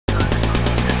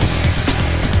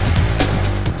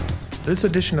This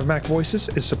edition of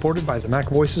MacVoices is supported by the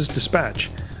MacVoices Dispatch,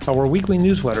 our weekly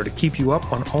newsletter to keep you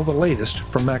up on all the latest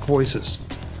from MacVoices.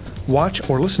 Watch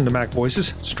or listen to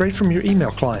MacVoices straight from your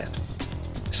email client.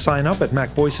 Sign up at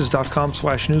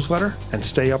macvoices.com/newsletter and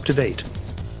stay up to date.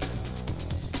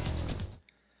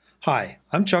 Hi,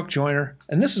 I'm Chuck Joyner,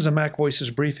 and this is a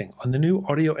MacVoices briefing on the new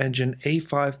Audioengine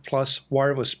A5 Plus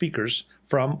wireless speakers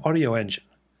from Audioengine.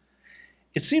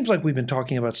 It seems like we've been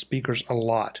talking about speakers a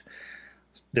lot.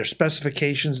 Their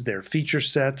specifications, their feature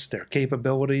sets, their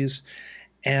capabilities,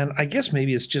 and I guess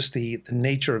maybe it's just the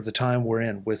nature of the time we're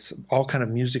in with all kind of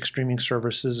music streaming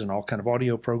services and all kind of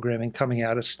audio programming coming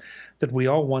at us that we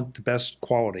all want the best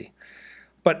quality.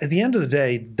 But at the end of the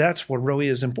day, that's what really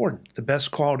is important. The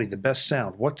best quality, the best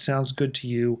sound, what sounds good to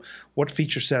you, what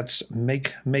feature sets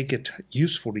make it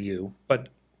useful to you, but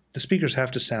the speakers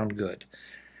have to sound good.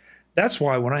 That's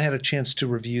why when I had a chance to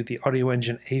review the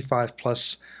Audioengine A5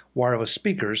 Plus wireless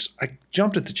speakers, I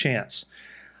jumped at the chance.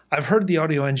 I've heard the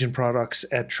Audioengine products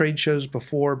at trade shows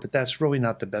before, but that's really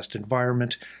not the best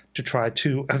environment to try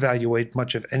to evaluate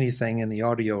much of anything in the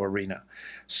audio arena.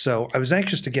 So I was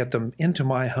anxious to get them into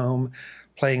my home,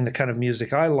 playing the kind of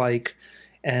music I like,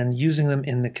 and using them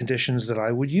in the conditions that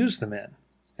I would use them in.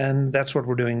 And that's what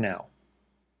we're doing now.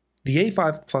 The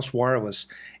A5 Plus Wireless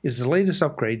is the latest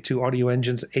upgrade to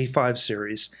Audioengine's A5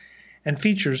 series and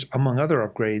features, among other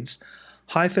upgrades,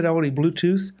 high-fidelity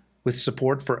Bluetooth with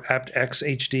support for aptX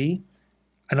HD,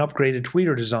 an upgraded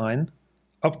tweeter design,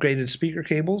 upgraded speaker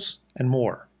cables, and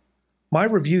more. My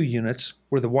review units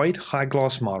were the white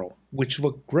high-gloss model, which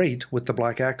look great with the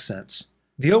black accents.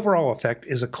 The overall effect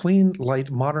is a clean,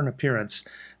 light, modern appearance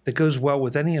that goes well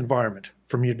with any environment,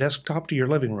 from your desktop to your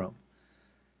living room.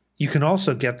 You can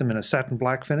also get them in a satin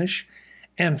black finish,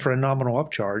 and for a nominal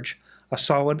upcharge, a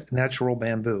solid natural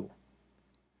bamboo.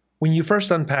 When you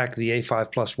first unpack the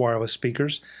A5 Plus wireless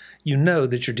speakers, you know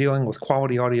that you're dealing with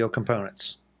quality audio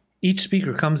components. Each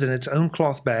speaker comes in its own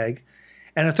cloth bag,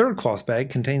 and a third cloth bag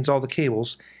contains all the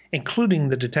cables, including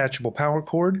the detachable power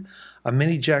cord, a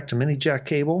mini jack to mini jack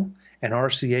cable, an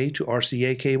RCA to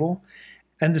RCA cable,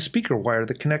 and the speaker wire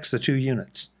that connects the two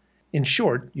units. In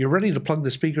short, you're ready to plug the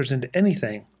speakers into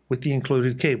anything with the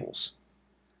included cables.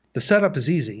 The setup is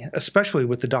easy, especially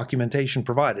with the documentation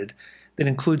provided that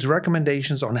includes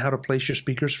recommendations on how to place your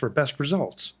speakers for best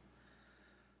results.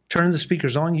 Turn the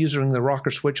speakers on using the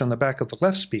rocker switch on the back of the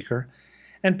left speaker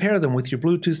and pair them with your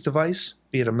Bluetooth device,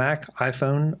 be it a Mac,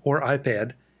 iPhone, or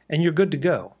iPad, and you're good to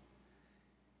go.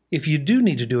 If you do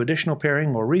need to do additional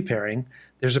pairing or repairing,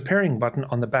 there's a pairing button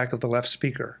on the back of the left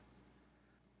speaker.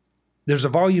 There's a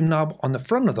volume knob on the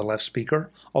front of the left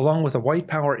speaker, along with a white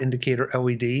power indicator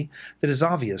LED that is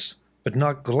obvious, but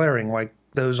not glaring like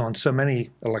those on so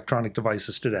many electronic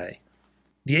devices today.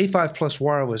 The A5 Plus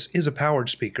Wireless is a powered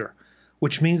speaker,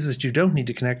 which means that you don't need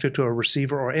to connect it to a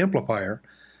receiver or amplifier,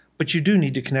 but you do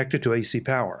need to connect it to AC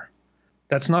power.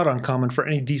 That's not uncommon for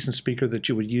any decent speaker that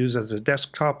you would use as a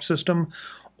desktop system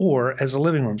or as a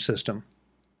living room system.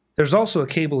 There's also a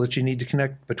cable that you need to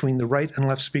connect between the right and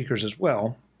left speakers as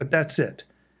well, but that's it.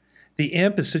 The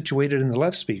amp is situated in the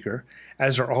left speaker,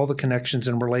 as are all the connections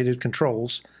and related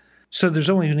controls, so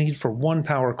there's only a need for one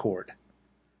power cord.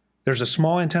 There's a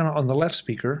small antenna on the left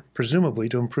speaker, presumably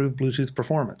to improve Bluetooth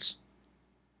performance.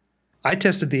 I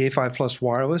tested the A5 Plus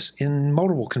Wireless in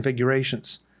multiple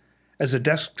configurations, as a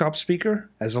desktop speaker,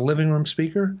 as a living room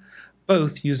speaker,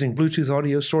 both using Bluetooth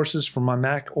audio sources from my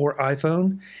Mac or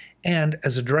iPhone, and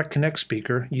as a direct connect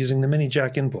speaker using the mini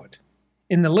jack input.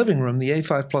 In the living room, the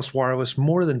A5 Plus Wireless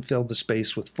more than filled the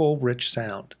space with full, rich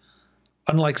sound.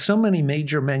 Unlike so many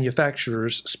major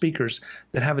manufacturers' speakers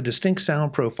that have a distinct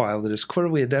sound profile that is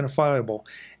clearly identifiable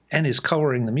and is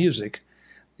coloring the music,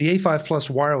 the A5 Plus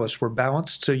Wireless were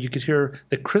balanced so you could hear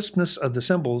the crispness of the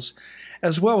cymbals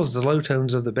as well as the low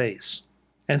tones of the bass.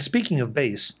 And speaking of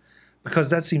bass, because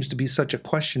that seems to be such a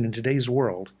question in today's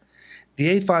world,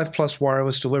 the A5 Plus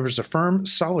Wireless delivers a firm,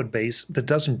 solid bass that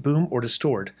doesn't boom or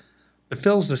distort, but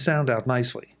fills the sound out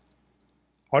nicely.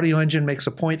 Audioengine makes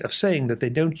a point of saying that they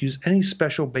don't use any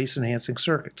special bass-enhancing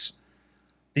circuits.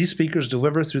 These speakers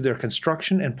deliver through their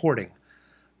construction and porting,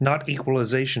 not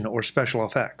equalization or special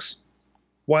effects.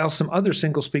 While some other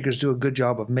single speakers do a good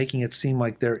job of making it seem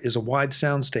like there is a wide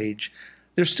soundstage,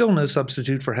 there's still no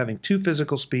substitute for having two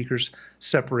physical speakers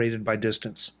separated by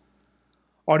distance.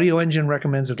 Audioengine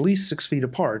recommends at least 6 feet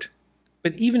apart,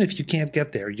 but even if you can't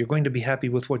get there, you're going to be happy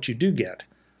with what you do get,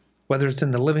 whether it's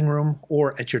in the living room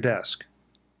or at your desk.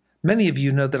 Many of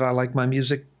you know that I like my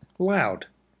music loud.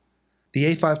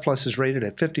 The A5 Plus is rated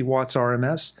at 50 watts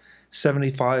RMS,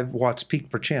 75 watts peak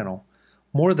per channel,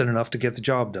 more than enough to get the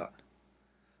job done.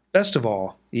 Best of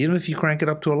all, even if you crank it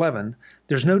up to 11,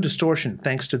 there's no distortion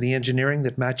thanks to the engineering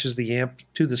that matches the amp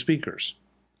to the speakers.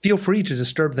 Feel free to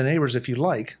disturb the neighbors if you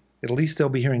like, at least they'll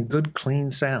be hearing good, clean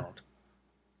sound.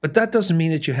 But that doesn't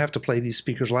mean that you have to play these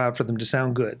speakers loud for them to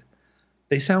sound good.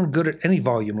 They sound good at any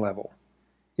volume level.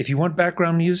 If you want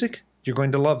background music, you're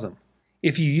going to love them.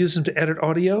 If you use them to edit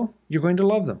audio, you're going to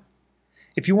love them.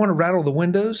 If you want to rattle the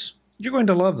windows, you're going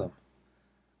to love them.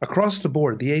 Across the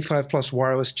board, the A5 Plus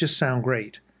wireless just sound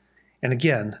great. And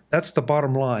again, that's the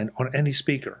bottom line on any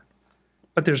speaker.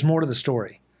 But there's more to the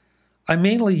story. I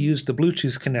mainly used the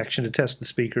Bluetooth connection to test the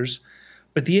speakers,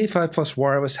 but the A5 Plus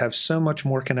wireless have so much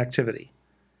more connectivity.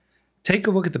 Take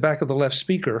a look at the back of the left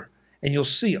speaker, and you'll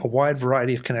see a wide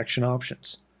variety of connection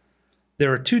options.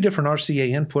 There are 2 different RCA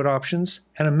input options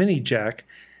and a mini jack,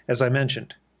 as I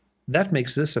mentioned. That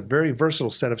makes this a very versatile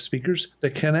set of speakers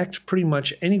that connect pretty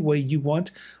much any way you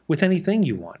want with anything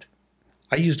you want.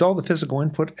 I used all the physical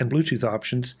input and Bluetooth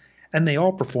options, and they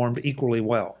all performed equally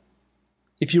well.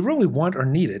 If you really want or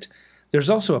need it, there's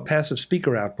also a passive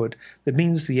speaker output that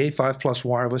means the A5 Plus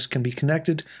wireless can be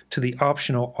connected to the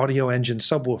optional Audioengine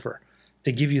subwoofer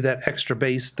to give you that extra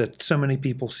bass that so many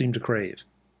people seem to crave.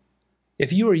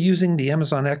 If you are using the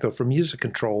Amazon Echo for music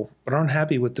control but aren't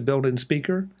happy with the built-in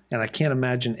speaker, and I can't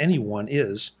imagine anyone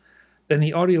is, then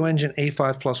the Audioengine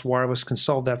A5 Plus wireless can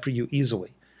solve that for you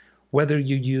easily, whether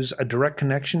you use a direct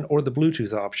connection or the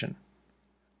Bluetooth option.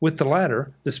 With the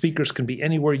latter, the speakers can be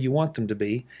anywhere you want them to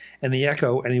be, and the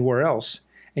Echo anywhere else,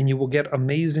 and you will get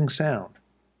amazing sound.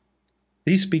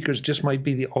 These speakers just might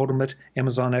be the ultimate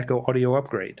Amazon Echo audio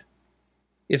upgrade.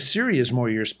 If Siri is more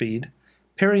your speed,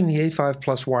 pairing the A5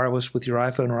 Plus wireless with your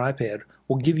iPhone or iPad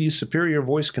will give you superior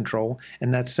voice control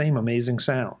and that same amazing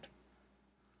sound.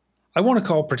 I want to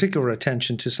call particular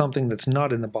attention to something that's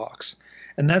not in the box,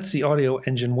 and that's the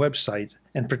Audioengine website,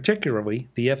 and particularly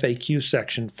the FAQ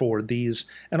section for these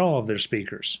and all of their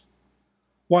speakers.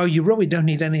 While you really don't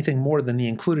need anything more than the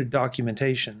included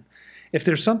documentation, if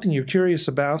there's something you're curious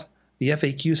about, the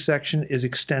FAQ section is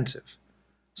extensive.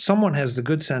 Someone has the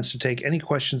good sense to take any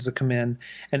questions that come in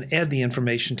and add the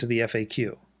information to the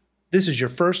FAQ. This is your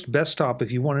first best stop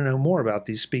if you want to know more about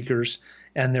these speakers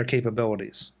and their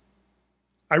capabilities.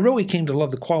 I really came to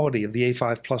love the quality of the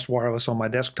A5 Plus wireless on my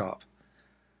desktop.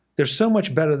 They're so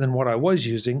much better than what I was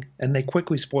using, and they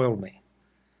quickly spoiled me.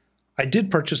 I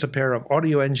did purchase a pair of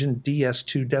Audioengine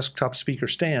DS2 desktop speaker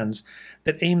stands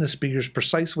that aim the speakers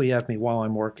precisely at me while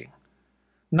I'm working.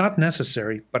 Not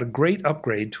necessary, but a great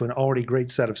upgrade to an already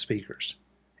great set of speakers.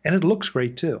 And it looks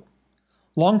great too.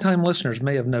 Longtime listeners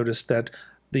may have noticed that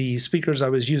the speakers I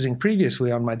was using previously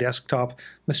on my desktop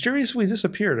mysteriously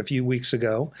disappeared a few weeks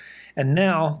ago, and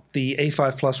now the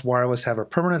A5 Plus wireless have a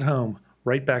permanent home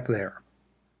right back there.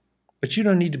 But you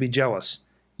don't need to be jealous.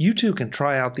 You too can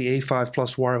try out the A5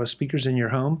 Plus wireless speakers in your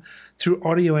home through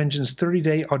Audioengine's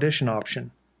 30-day audition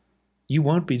option. You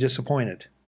won't be disappointed.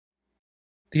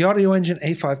 The Audioengine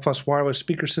A5 Plus wireless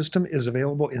speaker system is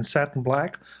available in satin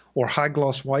black or high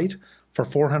gloss white for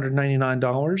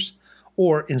 $499,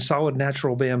 or in solid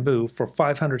natural bamboo for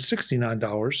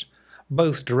 $569,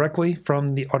 both directly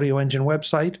from the Audioengine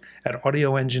website at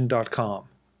audioengine.com.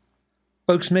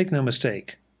 Folks, make no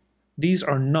mistake, these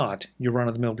are not your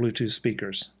run-of-the-mill Bluetooth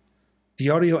speakers. The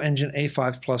Audioengine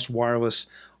A5 Plus wireless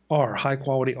are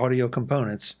high-quality audio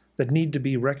components that need to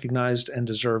be recognized and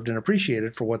deserved and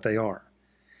appreciated for what they are.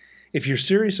 If you're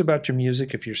serious about your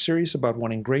music, if you're serious about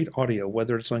wanting great audio,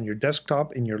 whether it's on your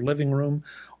desktop, in your living room,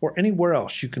 or anywhere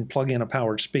else you can plug in a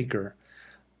powered speaker,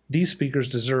 these speakers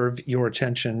deserve your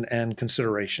attention and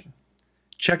consideration.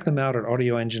 Check them out at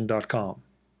audioengine.com.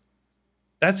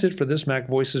 That's it for this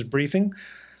MacVoices briefing.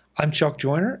 I'm Chuck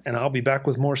Joyner, and I'll be back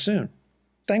with more soon.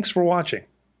 Thanks for watching.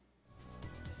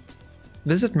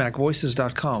 Visit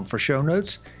MacVoices.com for show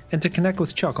notes and to connect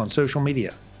with Chuck on social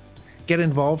media. Get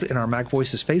involved in our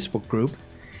MacVoices Facebook group,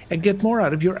 and get more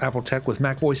out of your Apple Tech with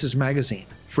MacVoices magazine,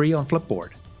 free on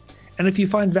Flipboard. And if you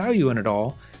find value in it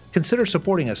all, consider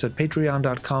supporting us at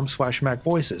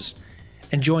patreon.com/MacVoices,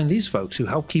 and join these folks who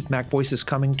help keep MacVoices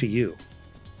coming to you.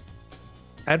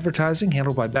 Advertising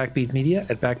handled by Backbeat Media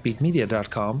at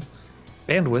backbeatmedia.com.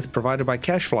 Bandwidth provided by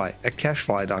CashFly at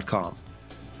cashfly.com.